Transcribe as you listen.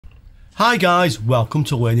Hi guys, welcome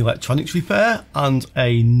to Learn Electronics Repair and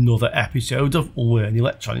another episode of Learn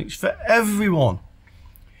Electronics for Everyone.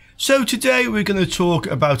 So today we're going to talk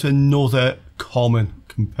about another common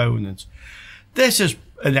component. This is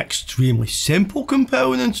an extremely simple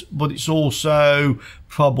component, but it's also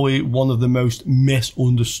probably one of the most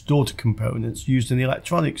misunderstood components used in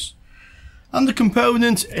electronics. And the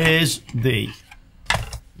component is the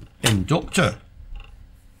inductor.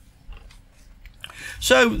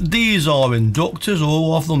 So these are inductors,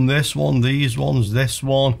 all of them, this one, these ones, this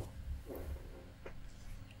one.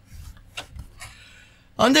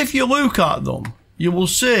 And if you look at them, you will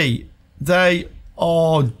see they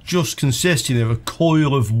are just consisting of a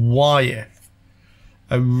coil of wire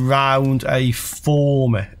around a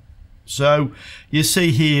former. So you see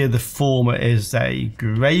here the former is a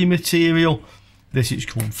grey material. This is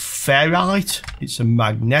called ferrite. It's a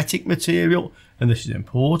magnetic material, and this is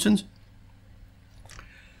important.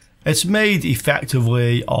 It's made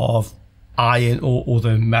effectively of iron or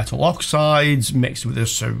other metal oxides mixed with a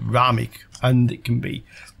ceramic, and it can be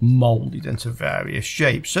moulded into various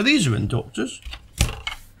shapes. So these are inductors.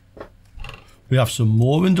 We have some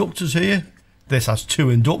more inductors here. This has two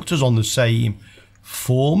inductors on the same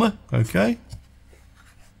former, okay?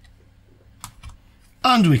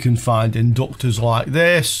 And we can find inductors like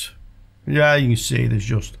this. Yeah, you can see there's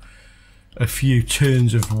just a few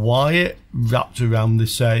turns of wire wrapped around the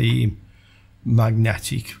same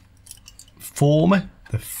magnetic former,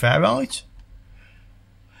 the ferrite.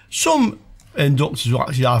 Some inductors will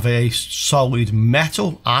actually have a solid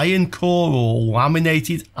metal iron core or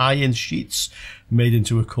laminated iron sheets made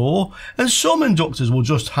into a core, and some inductors will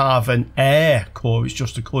just have an air core. It's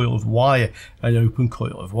just a coil of wire, an open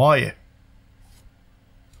coil of wire.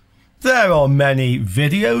 There are many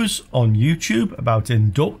videos on YouTube about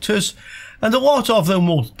inductors, and a lot of them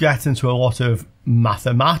will get into a lot of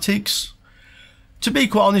mathematics. To be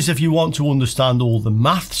quite honest, if you want to understand all the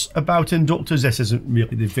maths about inductors, this isn't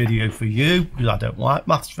really the video for you, because I don't like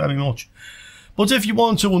maths very much. But if you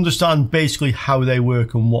want to understand basically how they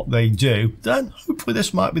work and what they do, then hopefully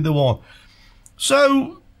this might be the one.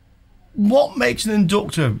 So, what makes an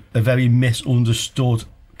inductor a very misunderstood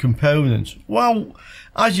component? Well,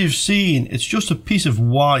 as you've seen, it's just a piece of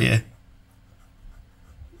wire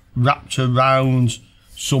wrapped around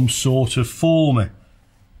some sort of former.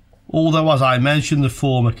 Although, as I mentioned, the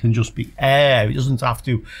former can just be air. It doesn't have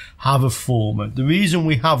to have a former. The reason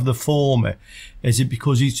we have the former is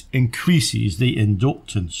because it increases the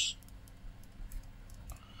inductance.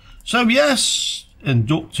 So yes,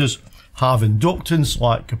 inductors have inductance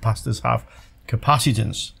like capacitors have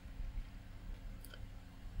capacitance.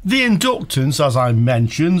 The inductance, as I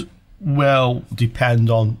mentioned, will depend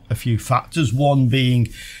on a few factors, one being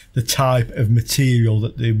the type of material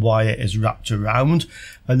that the wire is wrapped around,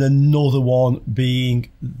 and another one being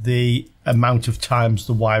the amount of times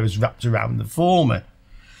the wire is wrapped around the former.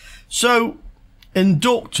 So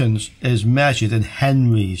inductance is measured in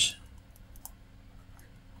henries.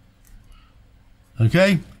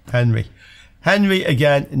 Okay, Henry. Henry,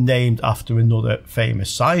 again, named after another famous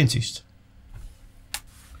scientist.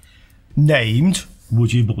 Named,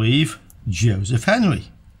 would you believe, Joseph Henry.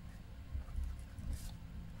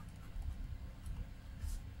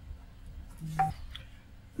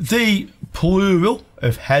 The plural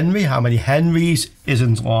of Henry, how many Henrys,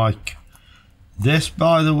 isn't like this,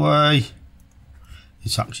 by the way.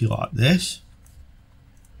 It's actually like this.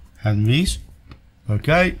 Henrys.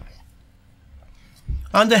 Okay.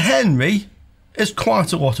 And a Henry is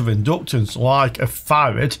quite a lot of inductance, like a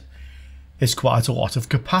farad is quite a lot of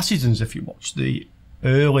capacitance if you watch the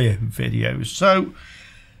earlier videos. So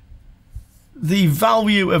the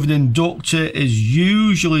value of an inductor is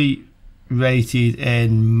usually rated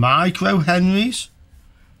in microhenries,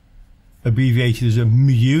 abbreviated as a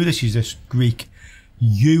mu. This is this Greek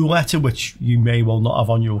U letter, which you may well not have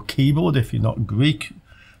on your keyboard if you're not Greek,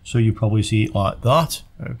 so you probably see it like that.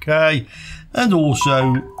 Okay, and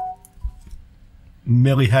also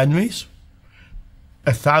millihenries,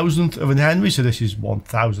 1,000th of a Henry, so this is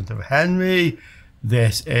 1,000th of a Henry,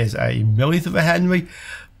 this is a millionth of a Henry,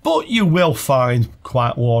 but you will find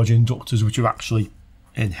quite large inductors which are actually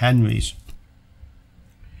in Henrys.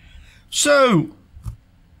 So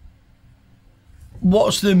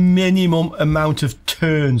what's the minimum amount of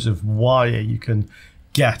turns of wire you can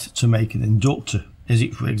get to make an inductor? Is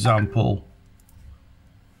it, for example,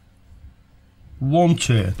 1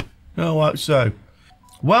 turn? Oh, like so.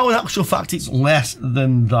 Well, in actual fact, it's less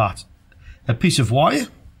than that. A piece of wire,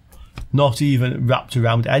 not even wrapped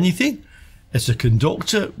around anything. It's a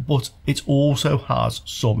conductor, but it also has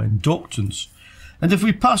some inductance. And if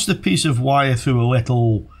we pass the piece of wire through a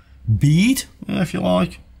little bead, if you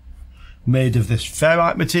like, made of this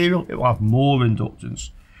ferrite material, it will have more inductance.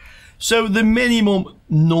 So the minimum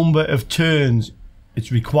number of turns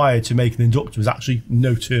it's required to make an inductor is actually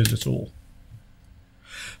no turns at all.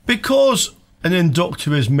 Because an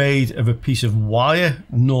inductor is made of a piece of wire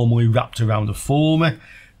normally wrapped around a former,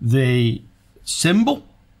 the symbol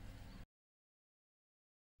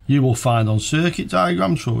you will find on circuit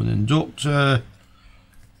diagrams for an inductor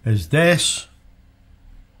is this,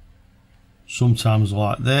 sometimes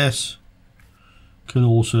like this, can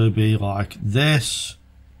also be like this.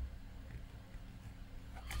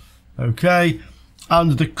 Okay,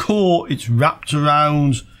 and the core it's wrapped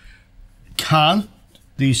around can,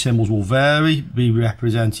 these symbols will vary, be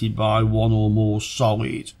represented by one or more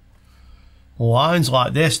solid lines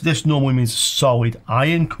like this. This normally means a solid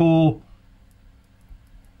iron core.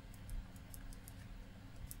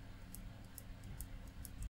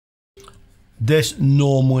 This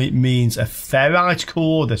normally means a ferrite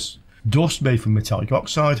core, this dust made from metallic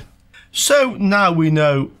oxide. So now we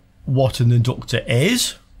know what an inductor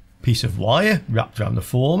is. Piece of wire wrapped around a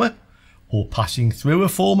former, or passing through a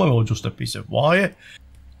former, or just a piece of wire.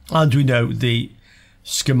 And we know the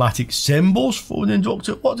schematic symbols for an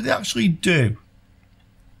inductor. What do they actually do?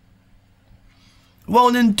 Well,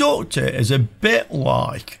 an inductor is a bit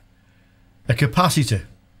like a capacitor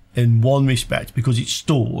in one respect, because it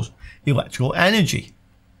stores electrical energy.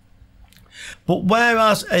 But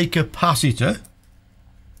whereas a capacitor,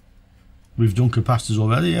 we've done capacitors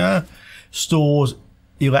already, yeah, stores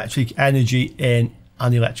electric energy in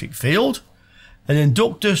an electric field, an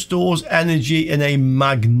inductor stores energy in a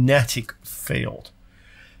magnetic field.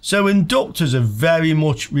 So inductors are very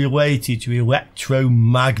much related to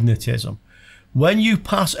electromagnetism. When you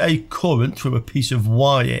pass a current through a piece of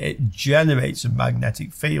wire, it generates a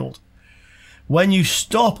magnetic field. When you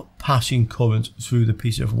stop passing current through the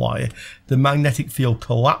piece of wire, the magnetic field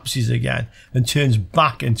collapses again and turns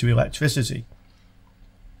back into electricity.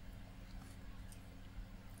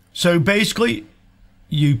 So basically,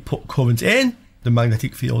 you put current in, the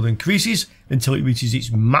magnetic field increases until it reaches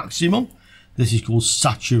its maximum. This is called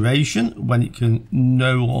saturation, when it can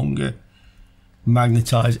no longer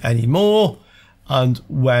magnetize anymore. And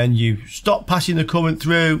when you stop passing the current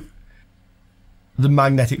through, the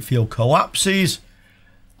magnetic field collapses,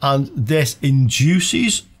 and this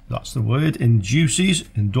induces, that's the word, induces,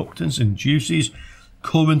 inductance induces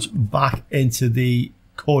current back into the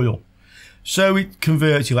coil. So it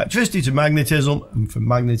converts electricity to magnetism, and from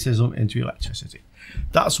magnetism into electricity.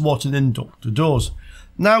 That's what an inductor does.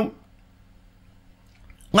 Now,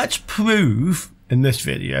 let's prove in this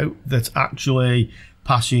video that actually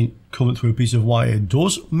passing current through a piece of wire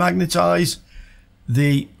does magnetize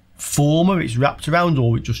the former it's wrapped around,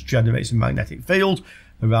 or it just generates a magnetic field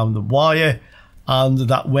around the wire, and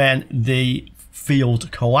that when the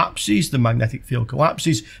field collapses, the magnetic field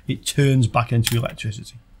collapses, it turns back into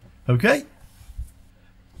electricity. Okay?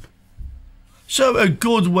 So a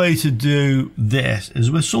good way to do this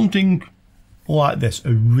is with something like this,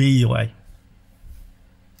 a relay.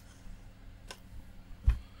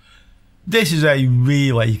 This is a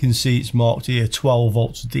relay. You can see it's marked here 12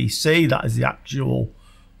 volts DC. That is the actual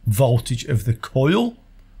voltage of the coil.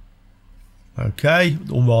 Okay,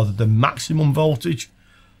 or rather the maximum voltage.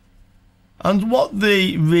 And what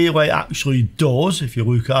the relay actually does, if you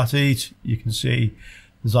look at it, you can see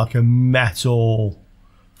there's like a metal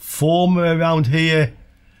former around here,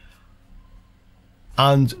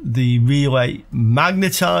 and the relay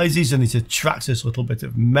magnetizes and it attracts this little bit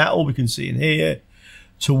of metal we can see in here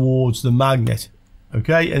towards the magnet.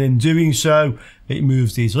 Okay, and in doing so it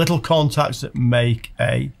moves these little contacts that make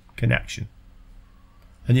a connection,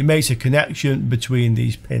 and it makes a connection between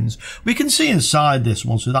these pins. We can see inside this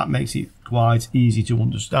one, so that makes it quite easy to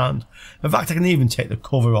understand. In fact, I can even take the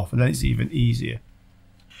cover off and then it's even easier.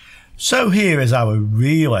 So here is our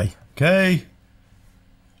relay. Okay,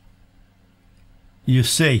 you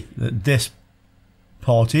see that this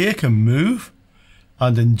part here can move,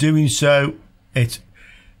 and in doing so it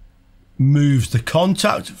moves the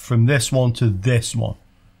contact from this one to this one.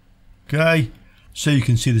 Okay, so you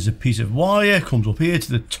can see there's a piece of wire comes up here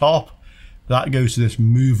to the top, that goes to this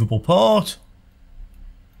movable part,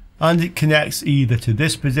 and it connects either to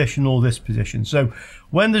this position or this position. So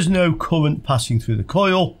when there's no current passing through the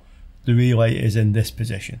coil, the relay is in this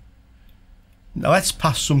position. Now let's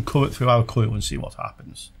pass some current through our coil and see what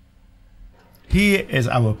happens. Here is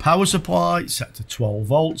our power supply set to 12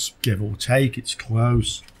 volts, give or take, it's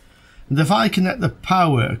close. And if I connect the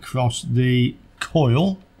power across the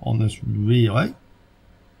coil on this relay,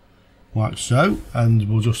 like so, and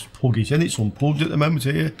we'll just plug it in, it's unplugged at the moment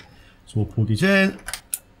here, so we'll plug it in,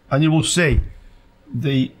 and you will see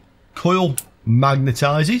the coil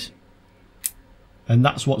magnetizes, and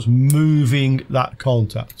that's what's moving that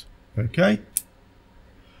contact. Okay,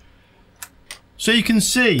 so you can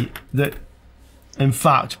see that in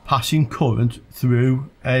fact passing current through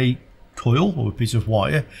a coil or a piece of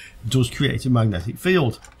wire does create a magnetic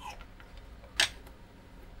field.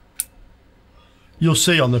 You'll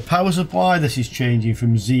see on the power supply this is changing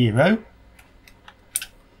from 0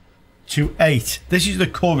 to 8. This is the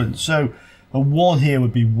current, so a 1 here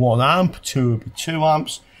would be 1 amp, 2 would be 2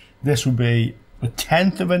 amps, this would be a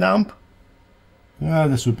tenth of an amp,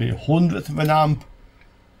 this would be a hundredth of an amp,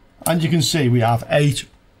 and you can see we have 8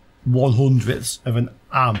 100ths of an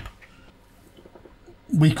amp.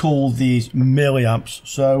 We call these milliamps,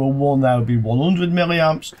 so a 1 there would be 100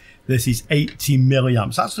 milliamps, this is 80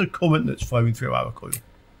 milliamps. That's the current that's flowing through our coil.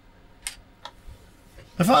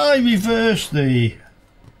 If I reverse the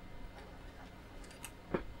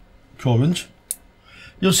current,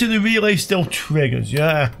 you'll see the relay still triggers.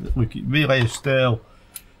 Yeah, look, the relay is still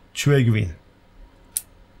triggering.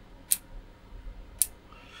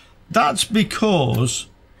 That's because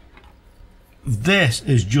this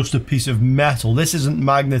is just a piece of metal. This isn't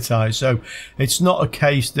magnetized, so it's not a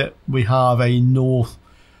case that we have a north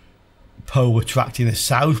pole attracting a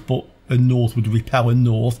south, but a north would repel a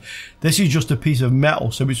north. This is just a piece of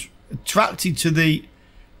metal, so it's attracted to the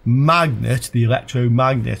magnet, the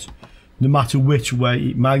electromagnet, no matter which way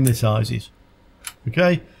it magnetizes.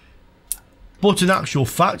 Okay, but in actual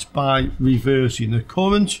fact, by reversing the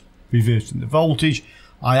current, reversing the voltage,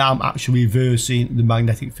 I am actually reversing the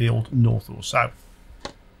magnetic field north or south.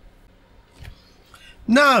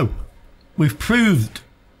 Now, we've proved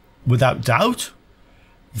without doubt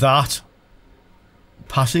that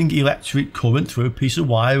passing electric current through a piece of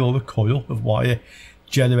wire or a coil of wire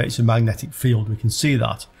generates a magnetic field. We can see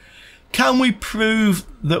that. Can we prove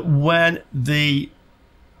that when the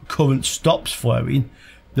current stops flowing,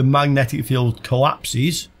 the magnetic field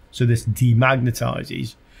collapses, so this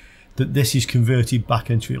demagnetizes, that this is converted back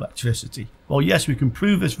into electricity? Well, yes, we can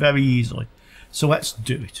prove this very easily. So let's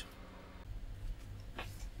do it.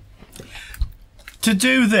 To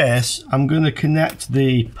do this, I'm going to connect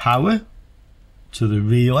the power to the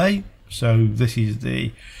relay. So this is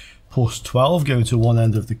the plus 12 going to one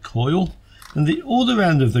end of the coil, and the other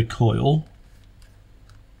end of the coil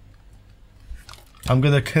I'm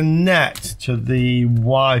going to connect to the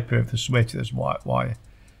wiper of the switch, this white wire.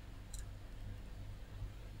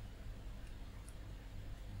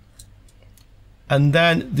 And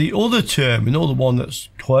then the other terminal, the one that's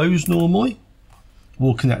closed normally,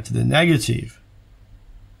 will connect to the negative.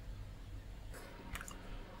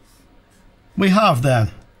 We have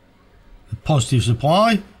then a positive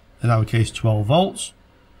supply, in our case 12 volts,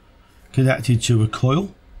 connected to a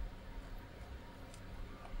coil,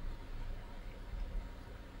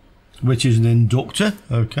 which is an inductor.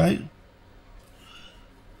 Okay.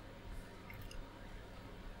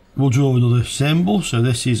 We'll draw another symbol. So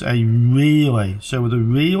this is a relay. So with a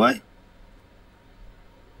relay,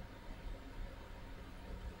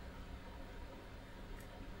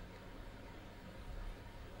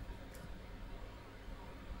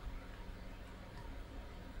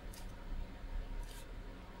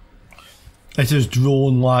 it is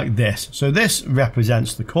drawn like this. So this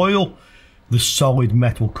represents the coil, the solid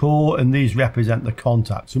metal core, and these represent the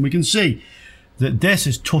contacts. And we can see that this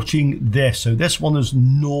is touching this. So this one is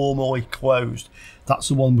normally closed. That's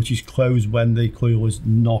the one which is closed when the coil is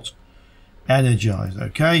not energized.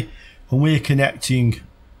 Okay, and we're connecting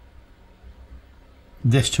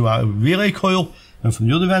this to our relay coil, and from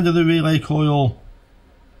the other end of the relay coil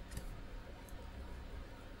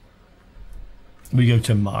we go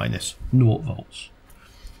to minus 0 volts.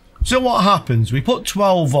 So what happens? We put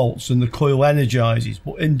 12 volts and the coil energizes,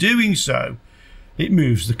 but in doing so it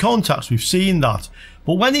moves the contacts. We've seen that,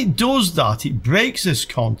 but when it does that, it breaks this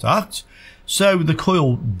contact, so the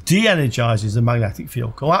coil de-energizes, the magnetic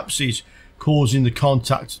field collapses, causing the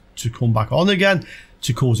contact to come back on again,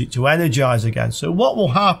 to cause it to energize again. So what will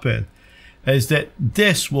happen is that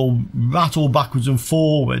this will rattle backwards and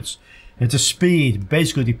forwards at a speed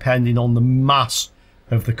basically depending on the mass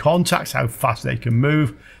of the contacts, how fast they can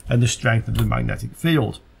move, and the strength of the magnetic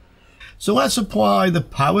field. So let's apply the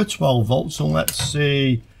power, 12 volts, and let's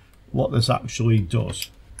see what this actually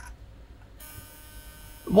does.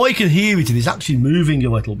 What you can hear it is actually moving a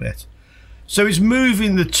little bit. So it's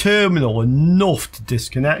moving the terminal enough to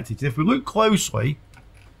disconnect it. If we look closely,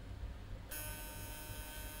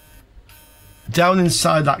 down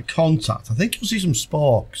inside that contact, I think you'll see some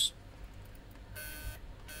sparks.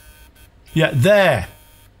 Yeah, there.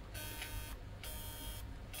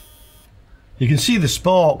 You can see the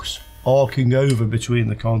sparks arcing over between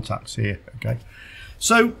the contacts here. Okay,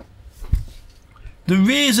 so the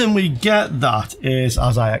reason we get that is,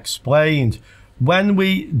 as I explained, when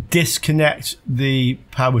we disconnect the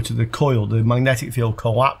power to the coil, the magnetic field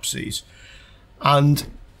collapses and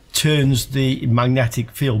turns the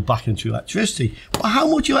magnetic field back into electricity. Well, how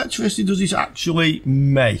much electricity does it actually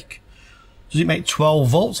make? Does it make 12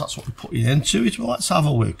 volts? That's what we're putting into it. Well, let's have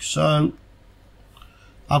a look. So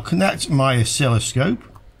I'll connect my oscilloscope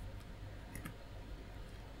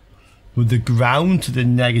with the ground to the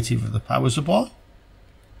negative of the power supply.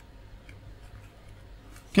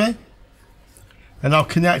 Okay. And I'll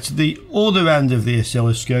connect the other end of the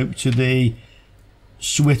oscilloscope to the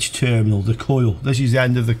switch terminal, the coil. This is the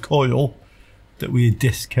end of the coil that we're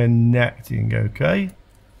disconnecting, okay?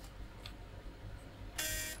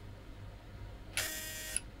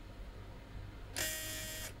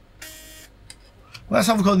 Let's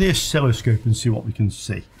have a look on the oscilloscope and see what we can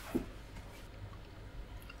see.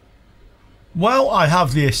 Well, I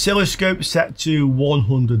have the oscilloscope set to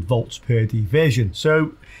 100 volts per division.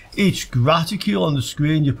 So each graticule on the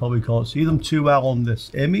screen, you probably can't see them too well on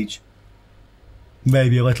this image.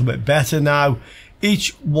 Maybe a little bit better now.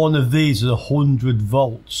 Each one of these is 100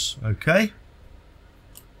 volts, okay?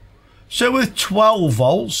 So with 12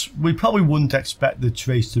 volts, we probably wouldn't expect the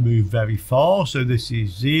trace to move very far. So this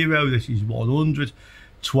is 0, this is 100,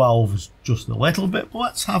 12 is just a little bit, but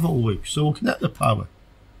let's have a look. So we'll connect the power.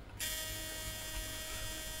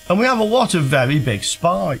 And we have a lot of very big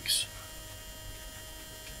spikes.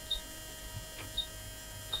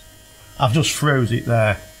 I've just froze it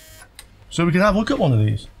there. So we can have a look at one of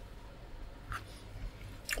these.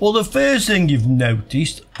 Well, the first thing you've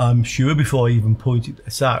noticed, I'm sure before I even pointed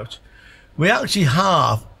this out, we actually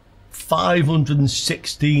have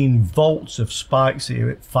 516 volts of spikes here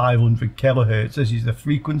at 500 kilohertz. This is the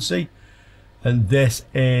frequency. And this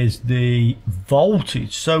is the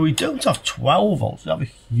voltage. So we don't have 12 volts, we have a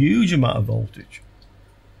huge amount of voltage.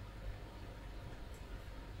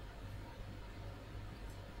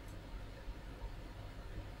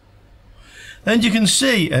 And you can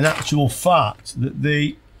see in actual fact that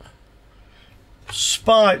the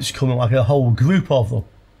spikes come in like a whole group of them.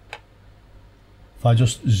 If I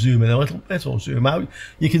just zoom in a little bit or zoom out,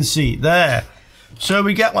 you can see it there. So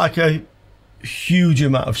we get like a huge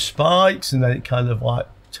amount of spikes and then it kind of like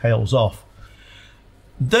tails off.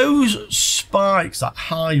 Those spikes, that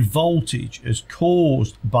high voltage, is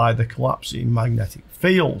caused by the collapsing magnetic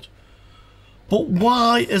field. But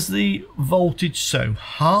why is the voltage so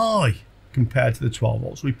high compared to the 12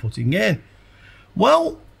 volts we're putting in?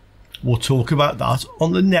 Well, we'll talk about that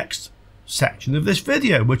on the next section of this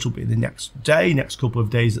video, which will be the next day, next couple of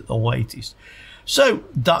days at the latest. So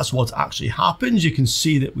that's what actually happens. You can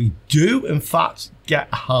see that we do in fact get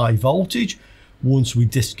a high voltage once we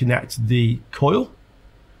disconnect the coil.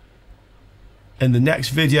 In the next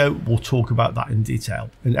video, we'll talk about that in detail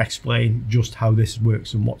and explain just how this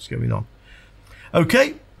works and what's going on.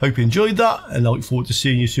 Okay, hope you enjoyed that, and I look forward to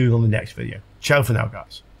seeing you soon on the next video. Ciao for now,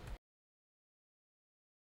 guys.